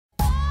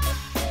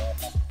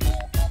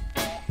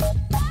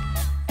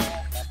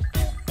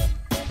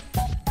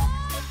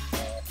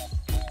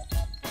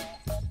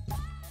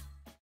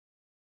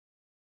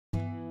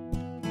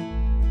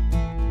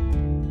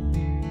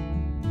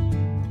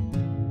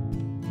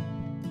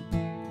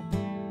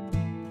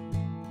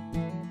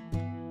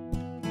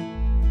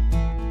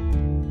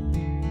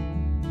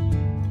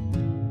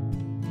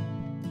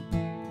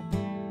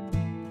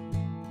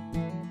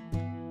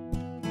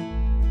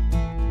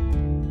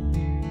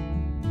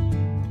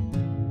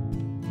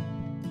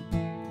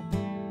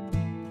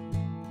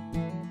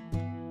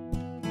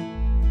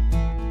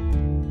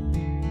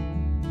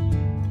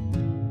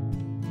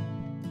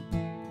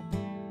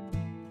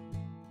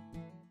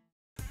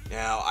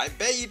I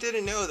bet you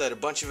didn't know that a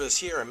bunch of us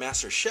here are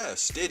master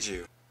chefs, did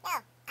you? No,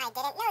 I didn't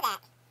know that.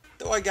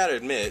 Though I gotta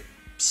admit,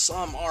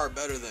 some are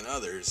better than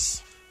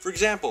others. For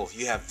example,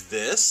 you have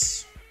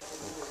this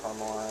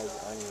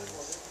caramelized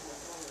onions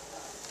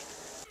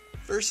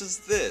versus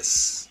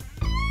this.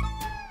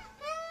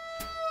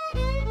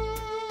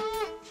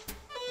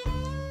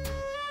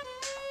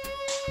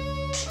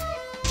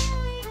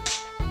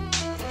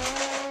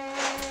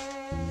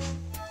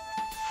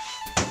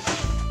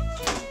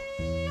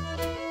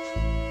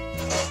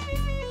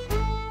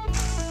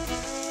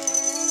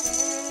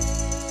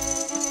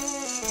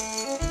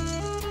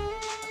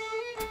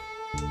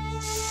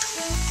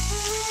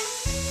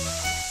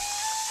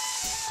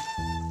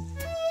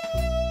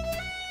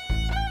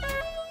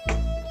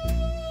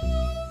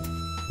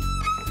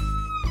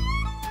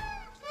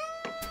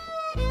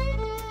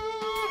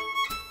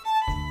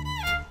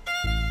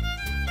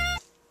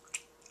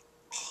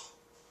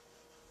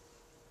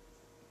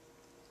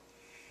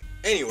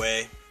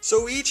 Anyway,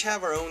 so we each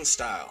have our own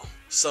style.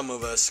 Some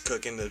of us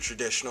cook in the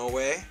traditional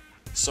way.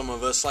 Some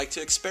of us like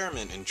to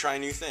experiment and try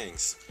new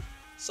things.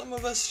 Some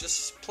of us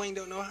just plain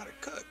don't know how to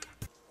cook.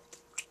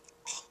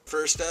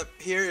 First up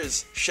here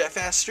is Chef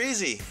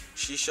Astreezy.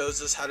 She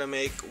shows us how to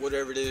make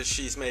whatever it is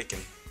she's making.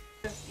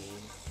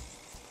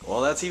 Well,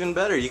 that's even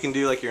better. You can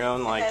do like your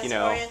own, like, you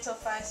know, Oriental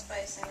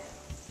 5-spice in it.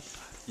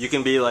 you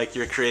can be like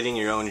you're creating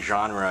your own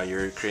genre.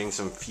 You're creating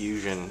some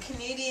fusion.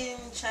 Canadian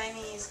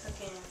Chinese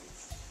cooking.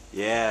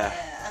 Yeah.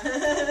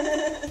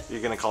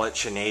 You're gonna call it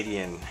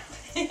Canadian.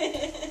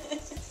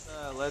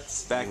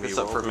 Let's back this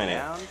up for a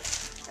minute.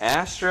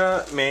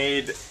 Astra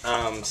made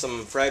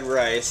some fried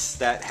rice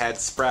that had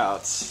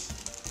sprouts.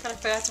 Kind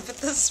of forgot to put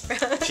the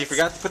sprouts. She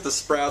forgot to put the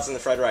sprouts in the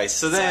fried rice.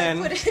 So then,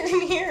 I put it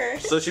in here.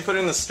 So she put it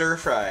in the stir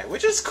fry,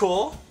 which is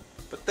cool.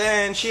 But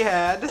then she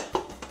had,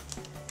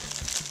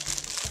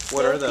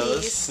 what are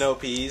those? Snow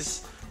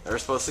peas. They're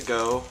supposed to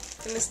go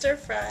in the stir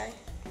fry.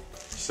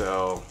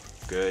 So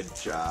good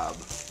job.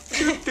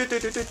 Anyway,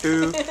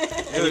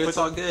 it's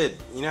all good.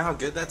 You know how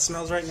good that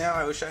smells right now?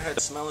 I wish I had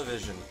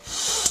smell-o-vision.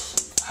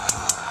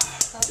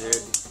 Dude,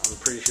 I'm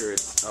pretty sure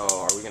it's...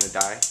 Oh, are we gonna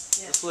die?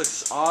 Yeah. This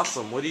looks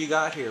awesome. What do you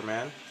got here,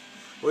 man?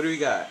 What do we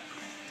got?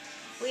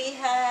 We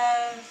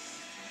have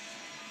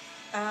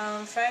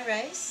fried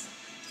rice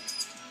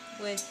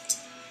with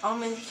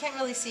almonds. You can't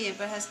really see it,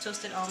 but it has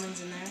toasted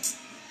almonds in there.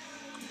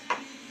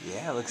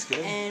 Yeah, it looks good.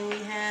 And we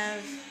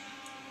have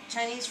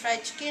Chinese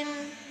fried chicken.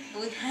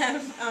 We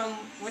have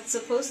what's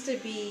supposed to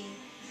be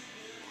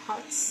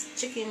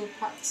chicken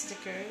pot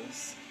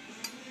stickers,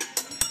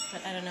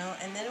 but I don't know.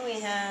 And then we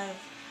have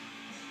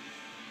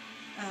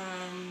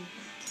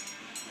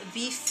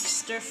beef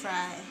stir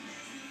fry,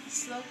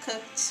 slow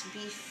cooked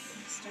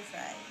beef stir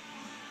fry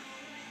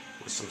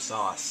with some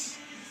sauce.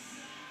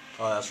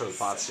 Oh, that's for the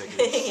pot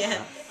stickers.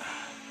 Yeah.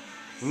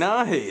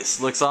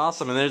 Nice. Looks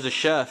awesome. And there's a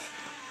chef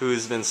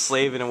who's been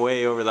slaving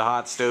away over the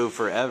hot stove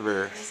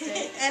forever.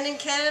 And in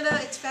Canada,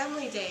 it's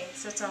Family Day,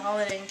 so it's a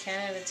holiday in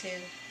Canada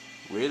too.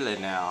 Really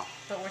now?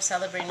 But we're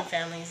celebrating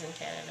families in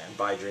Canada.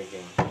 By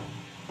drinking.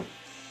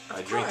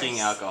 By drinking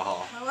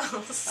alcohol. How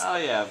else? Oh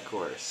yeah, of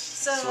course.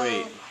 So,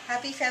 sweet.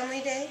 Happy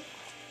Family Day.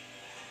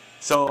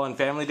 So on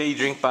Family Day, you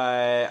drink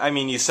by... I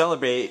mean, you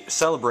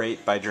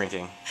celebrate by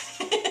drinking.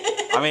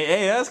 I mean,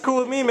 hey, that's cool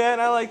with me, man.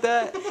 I like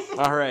that.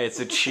 All right,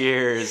 so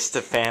cheers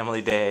to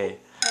Family Day.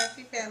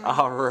 Happy Family Day.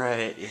 All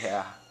right,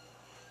 yeah.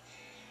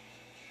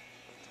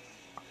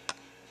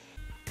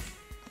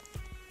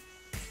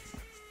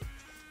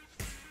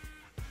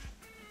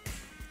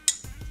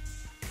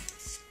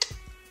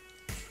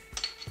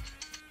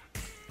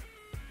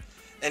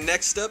 And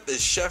next up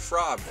is Chef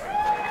Rob.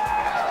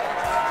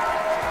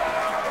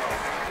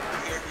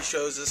 Here he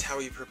shows us how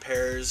he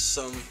prepares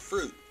some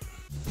fruit.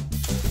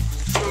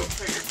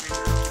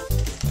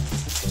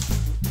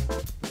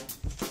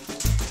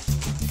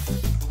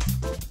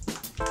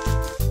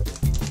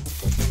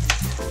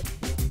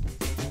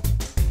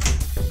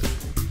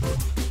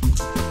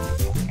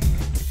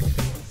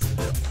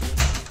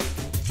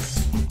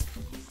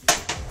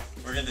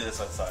 We're gonna do this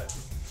outside.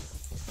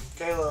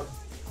 Caleb.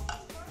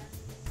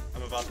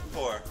 I'm about to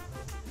pour.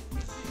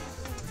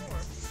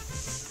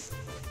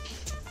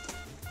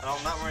 And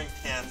I'm not wearing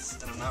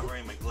pants and I'm not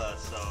wearing my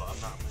gloves, so I'm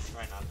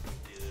trying not to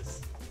do this.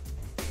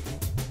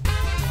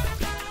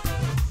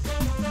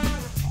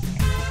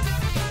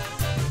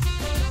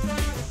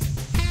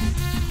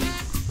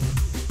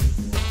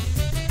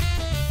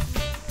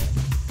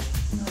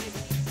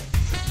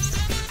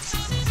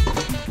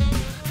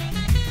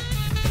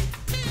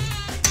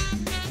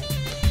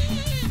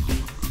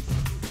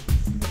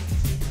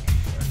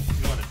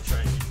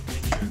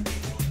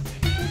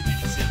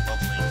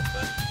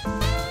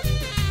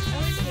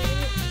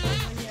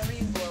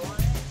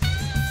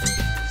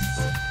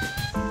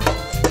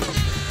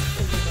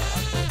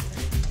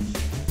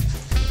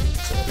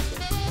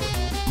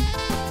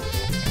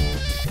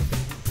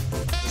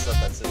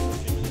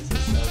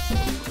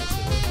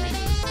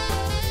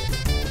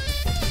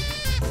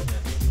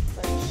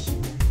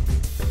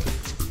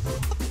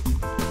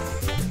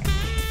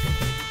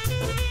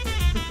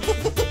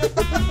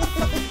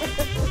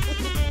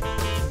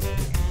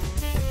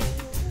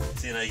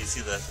 know, you can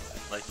see the,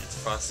 like,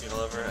 it's frosting all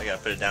over. I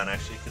gotta put it down,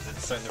 actually, because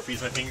it's starting to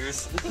freeze my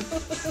fingers.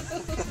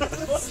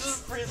 Let's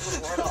just freeze the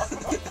board off.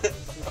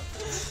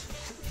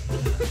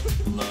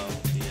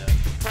 Love the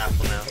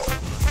apple now.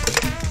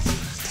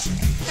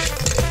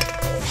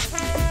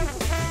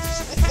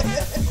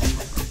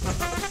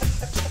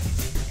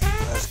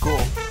 That's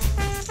cool.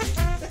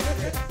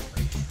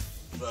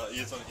 Well, you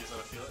just want to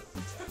feel it?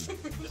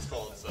 It's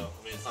cold, so,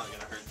 I mean, it's not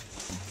gonna hurt.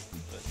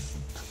 But...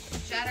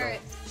 Shatter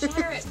it.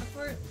 Shatter it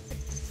before it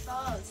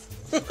thaws.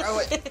 Throw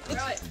it.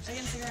 Throw it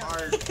against the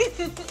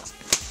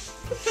ground.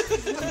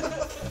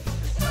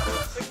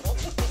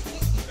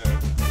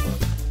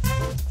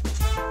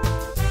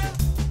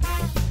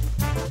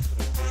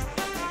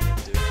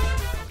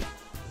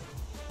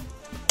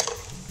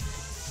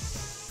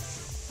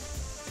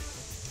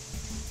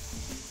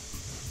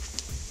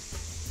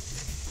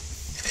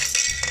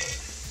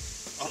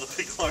 Oh, the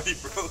pickle already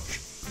broke.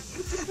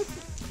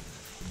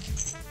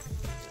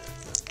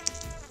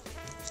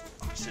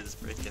 Oh shit, it's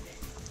breaking.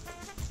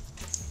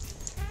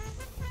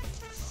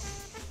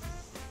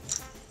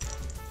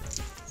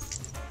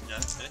 Yeah,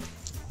 see?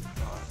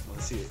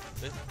 Let's see it.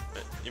 See?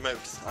 You might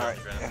just All right.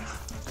 the ground. Yeah.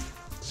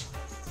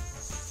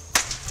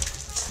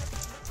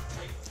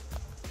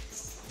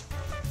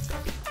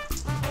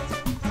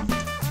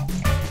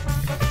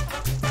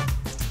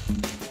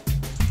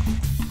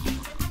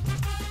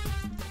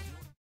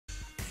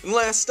 And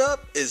last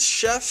up is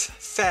Chef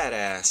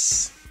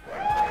Fatass.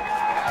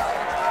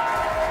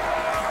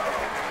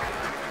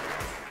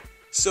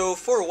 So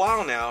for a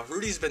while now,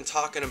 Rudy's been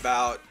talking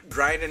about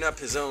grinding up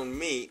his own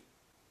meat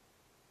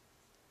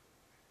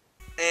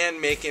and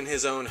making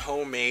his own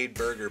homemade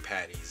burger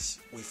patties.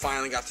 We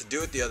finally got to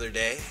do it the other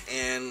day,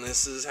 and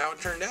this is how it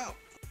turned out.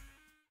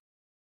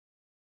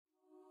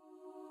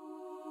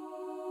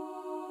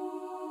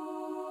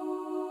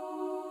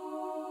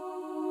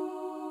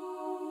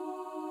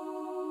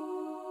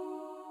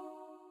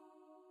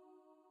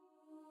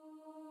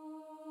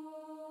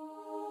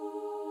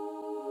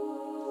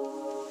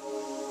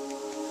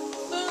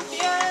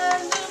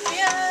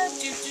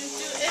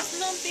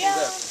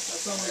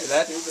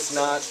 That's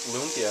not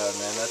lumpia,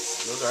 man.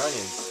 Those are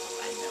onions.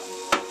 I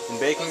know. And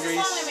bacon What's the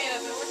grease. song I made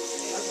up?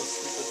 That's a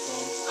stupid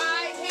song.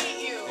 I hate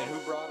you. And who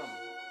brought them?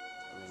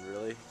 I mean,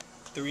 really?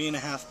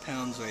 3.5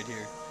 pounds right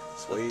here.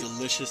 Sweet. Of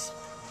delicious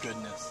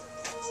goodness.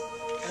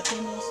 That's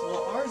almost,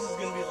 well, ours is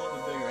going to be a little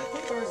bit bigger. I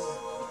think ours is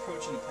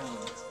approaching a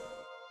pound.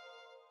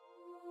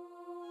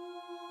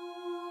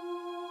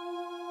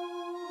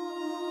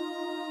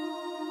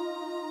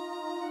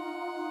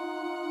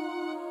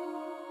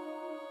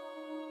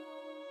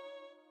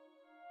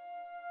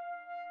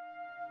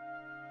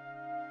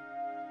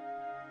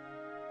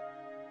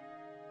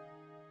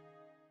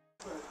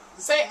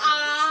 Say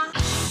ah.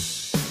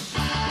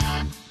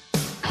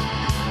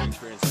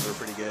 Experiences were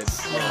pretty good.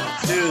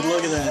 Dude,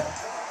 look at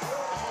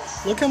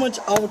that. Look how much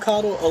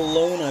avocado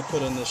alone I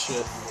put in this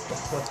shit.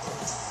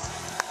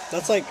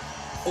 That's like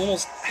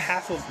almost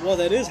half of, well,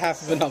 that is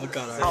half of an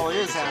avocado. Right? Oh, it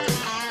is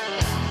half.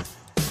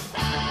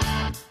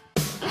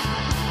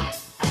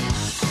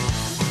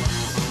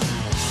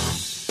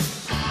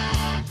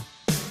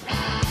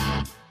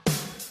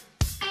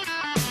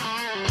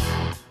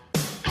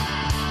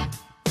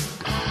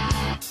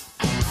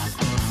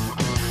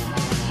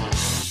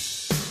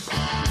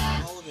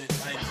 All of it.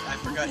 I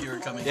forgot you were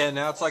coming. Yeah,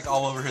 now it's like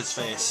all over his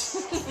face.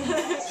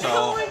 Oh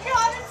So, my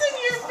god, it's in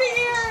your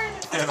beard.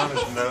 And on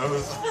his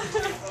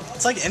nose.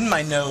 It's like in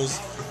my nose.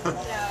 No.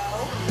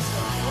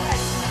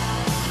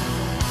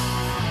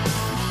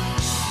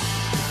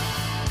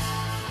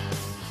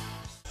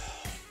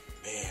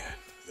 man,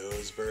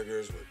 those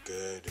burgers were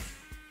good.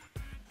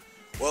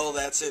 Well,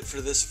 that's it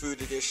for this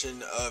food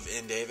edition of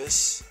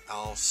inDAVIS.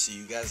 I'll see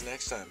you guys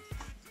next time.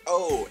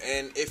 Oh,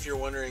 and if you're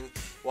wondering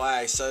why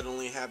I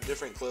suddenly have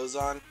different clothes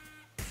on,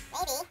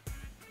 Maybe.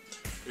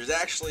 there's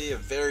actually a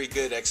very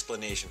good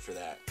explanation for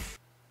that.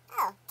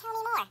 Oh, tell me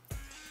more.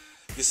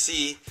 You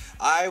see,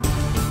 I...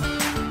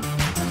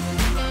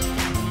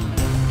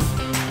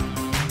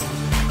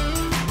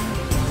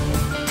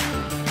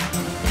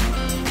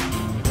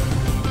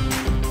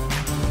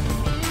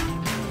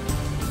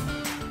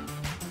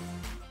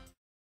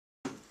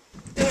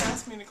 They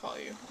asked me to call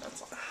you.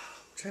 That's all. I'm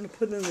trying to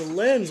put it in the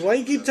lens. Why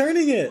you keep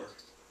turning it?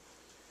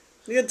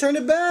 You gotta turn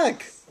it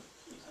back.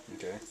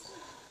 Okay.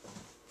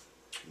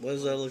 What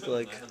does that look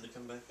like?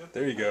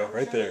 There you go,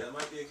 right there.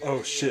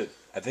 Oh shit!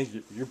 I think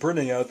you're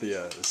burning out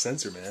the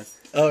sensor, man.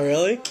 Oh,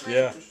 really?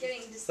 Yeah.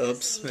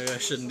 Oops, maybe I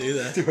shouldn't do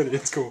that. Dude,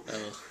 it's cool.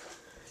 Oh.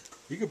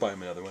 You could buy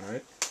him another one,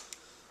 right?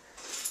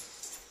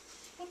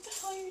 What the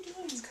hell are you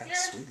doing? It's kind of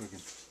Here, sweet looking.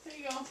 there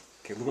you go.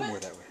 Okay, a little bit more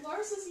that way.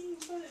 Lars is eating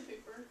toilet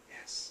paper.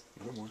 Yes.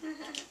 A little more.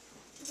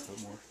 A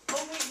little more.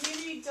 Oh wait,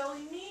 maybe deli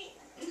meat?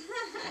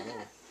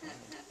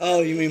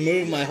 Oh, you mean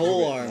move my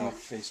whole Now arm?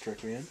 face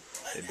directly in.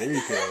 Hey, there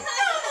you go.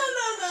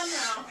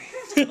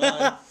 No.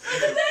 Bye.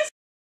 There